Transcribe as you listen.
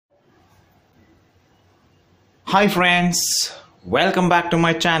Hi friends, welcome back to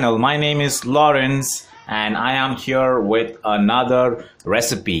my channel. My name is Lawrence and I am here with another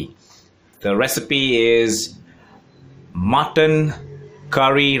recipe. The recipe is mutton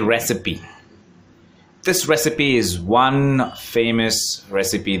curry recipe. This recipe is one famous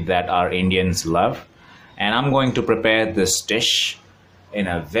recipe that our Indians love, and I'm going to prepare this dish in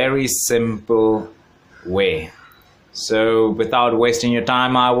a very simple way. So without wasting your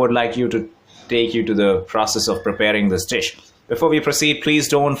time, I would like to take you to the process of preparing this dish. Before we proceed, please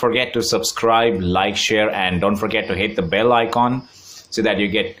don't forget to subscribe, like, share, and don't forget to hit the bell icon so that you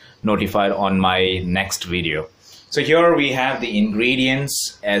get notified on my next video. So here we have the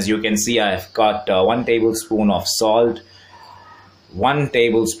ingredients. As you can see, I've got 1 tablespoon of salt, 1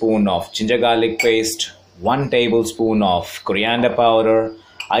 tablespoon of ginger garlic paste, 1 tablespoon of coriander powder.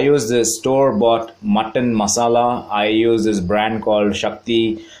 I use this store-bought mutton masala. I use this brand called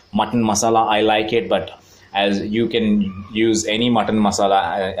Shakti mutton masala. I like it, but as you can use any mutton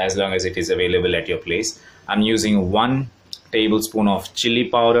masala as long as it is available at your place. I'm using 1 tablespoon of chili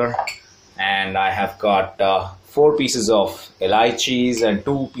powder, and I have got 4 pieces of elaichis and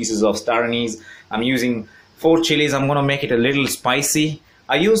 2 pieces of star anise. I'm using 4 chilies. I'm going to make it a little spicy.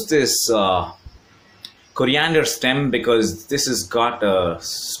 I use this coriander stem because this has got a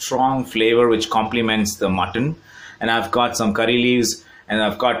strong flavor which complements the mutton. And I've got some curry leaves, and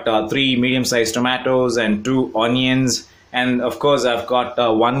I've got 3 medium-sized tomatoes and 2 onions, and of course I've got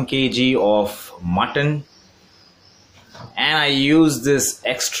 1 kg of mutton. And I use this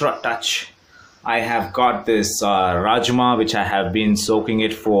extra touch. I have got this Rajma, which I have been soaking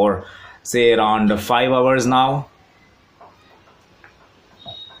it for say around 5 hours now.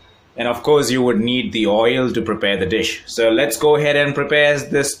 And of course you would need the oil to prepare the dish. So let's go ahead and prepare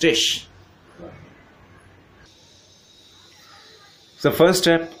this dish. So first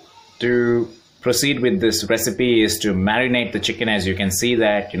step to proceed with this recipe is to marinate the chicken. As you can see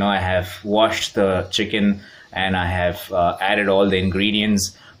that, I have washed the chicken and I have added all the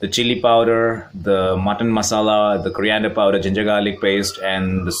ingredients: the chili powder, the mutton masala, the coriander powder, ginger garlic paste,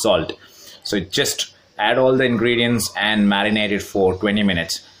 and the salt. So just add all the ingredients and marinate it for 20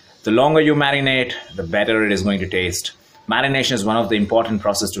 minutes. The longer you marinate, the better it is going to taste. Marination is one of the important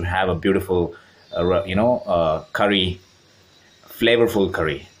process to have a beautiful, curry, flavorful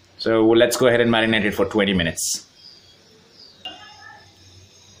curry. So let's go ahead and marinate it for 20 minutes.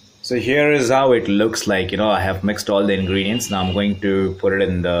 So here is how it looks like. I have mixed all the ingredients. Now I'm going to put it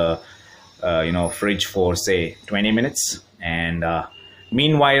in the fridge for say 20 minutes, and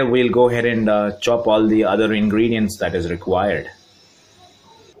meanwhile we'll go ahead and chop all the other ingredients that is required.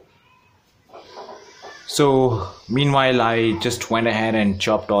 So meanwhile I just went ahead and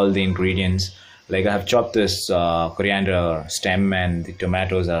chopped all the ingredients. Like I have chopped this coriander stem, and the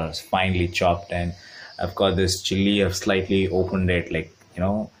tomatoes are finely chopped, and I've got this chili. I've slightly opened it,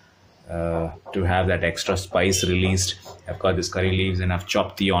 to have that extra spice released. I've got this curry leaves, and I've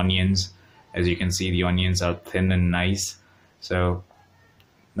chopped the onions. As you can see, the onions are thin and nice. So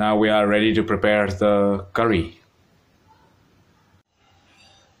now we are ready to prepare the curry.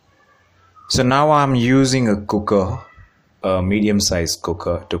 So now I'm using a cooker, a medium-sized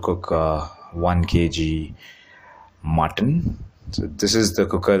cooker, to cook 1 kg mutton. So this is the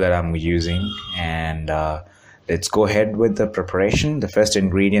cooker that I'm using, and let's go ahead with the preparation. The first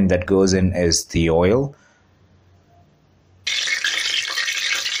ingredient that goes in is the oil.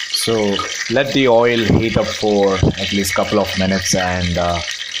 So let the oil heat up for at least a couple of minutes, and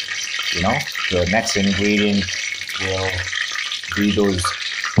the next ingredient will be those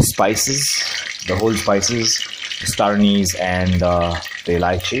spices, the whole spices, the star anise and the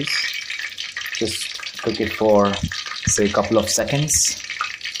elaichis. Just cook it for say a couple of seconds,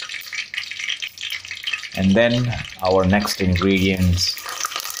 and then our next ingredient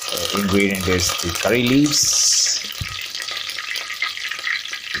is the curry leaves.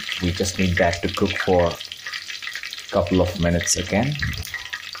 We just need that to cook for a couple of minutes again.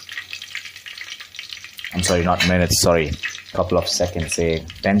 I'm sorry, not minutes, sorry, couple of seconds, say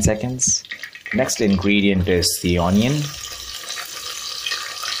 10 seconds. Next ingredient is the onion.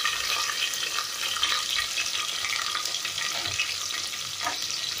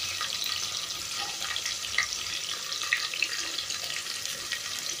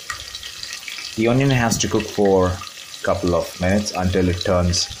 The onion has to cook for a couple of minutes until it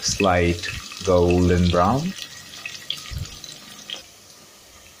turns slight golden brown.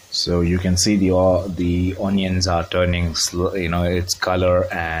 So you can see the onions are turning its color,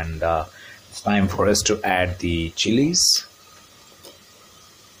 and it's time for us to add the chilies.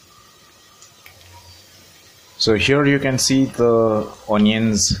 So here you can see the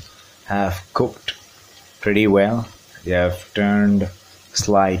onions have cooked pretty well. They have turned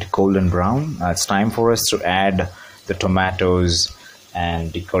slight golden brown. It's time for us to add the tomatoes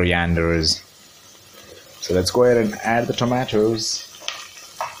and the corianders. So let's go ahead and add the tomatoes.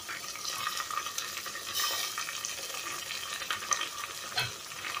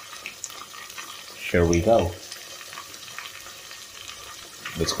 Here we go.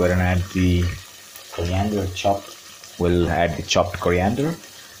 Let's go ahead and add the coriander chopped. We'll add the chopped coriander,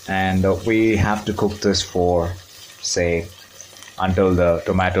 and we have to cook this for, say, until the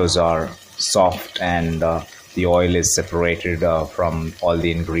tomatoes are soft and the oil is separated from all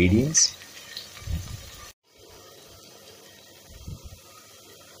the ingredients.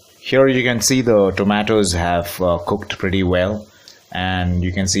 Here you can see the tomatoes have cooked pretty well, and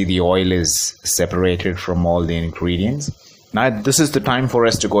you can see the oil is separated from all the ingredients. Now this is the time for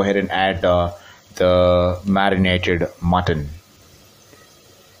us to go ahead and add the marinated mutton.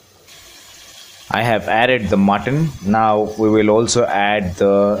 I have added the mutton. Now we will also add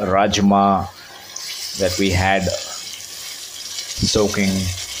the rajma that we had soaking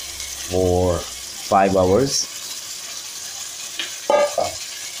for 5 hours.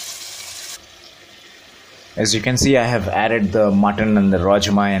 As you can see, I have added the mutton and the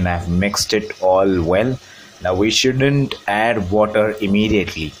rajma and I have mixed it all well. Now we shouldn't add water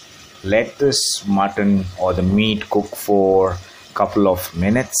immediately. Let this mutton or the meat cook for a couple of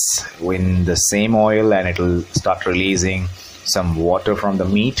minutes in the same oil, and it will start releasing some water from the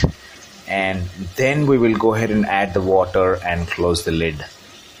meat, and then we will go ahead and add the water and close the lid.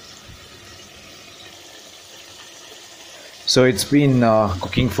 So it's been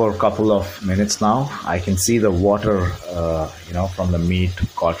cooking for a couple of minutes now. I can see the water from the meat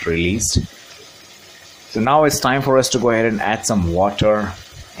got released. So now it's time for us to go ahead and add some water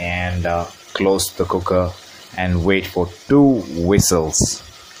and close the cooker and wait for 2 whistles.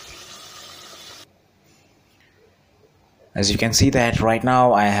 As you can see that right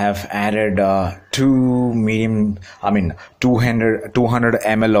now I have added 200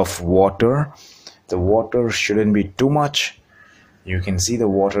 ml of water. The water shouldn't be too much. You can see the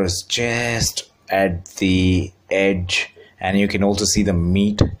water is just at the edge, and you can also see the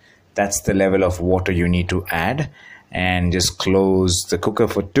meat. That's the level of water you need to add, and just close the cooker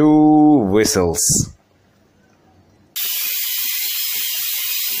for 2 whistles.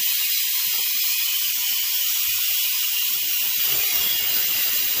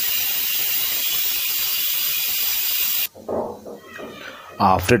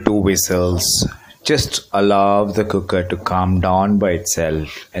 After 2 whistles, just allow the cooker to calm down by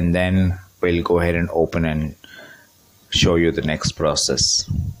itself, and then we'll go ahead and open and show you the next process.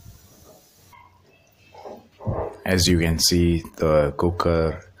 As you can see, the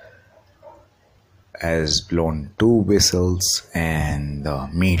cooker has blown 2 whistles and the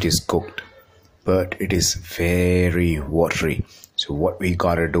meat is cooked, but it is very watery. So what we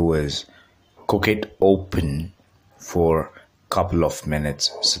gotta do is cook it open for a couple of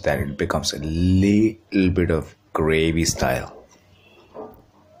minutes so that it becomes a little bit of gravy style.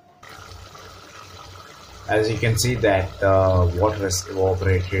 As you can see that the water is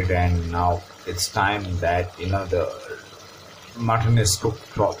evaporated, and now it's time that the mutton is cooked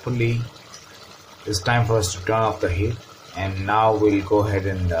properly. It's time for us to turn off the heat, and now we'll go ahead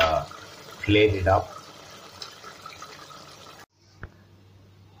and plate it up.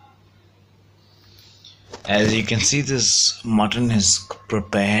 As you can see, this mutton is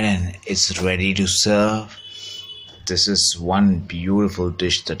prepared and it's ready to serve. This is one beautiful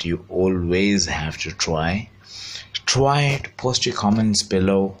dish that you always have to try. Try it, post your comments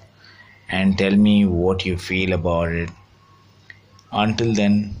below and tell me what you feel about it. Until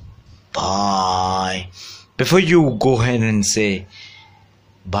then, bye. Before you go ahead and say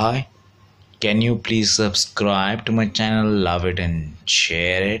bye, can you please subscribe to my channel, love it and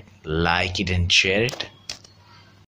share it, like it and share it.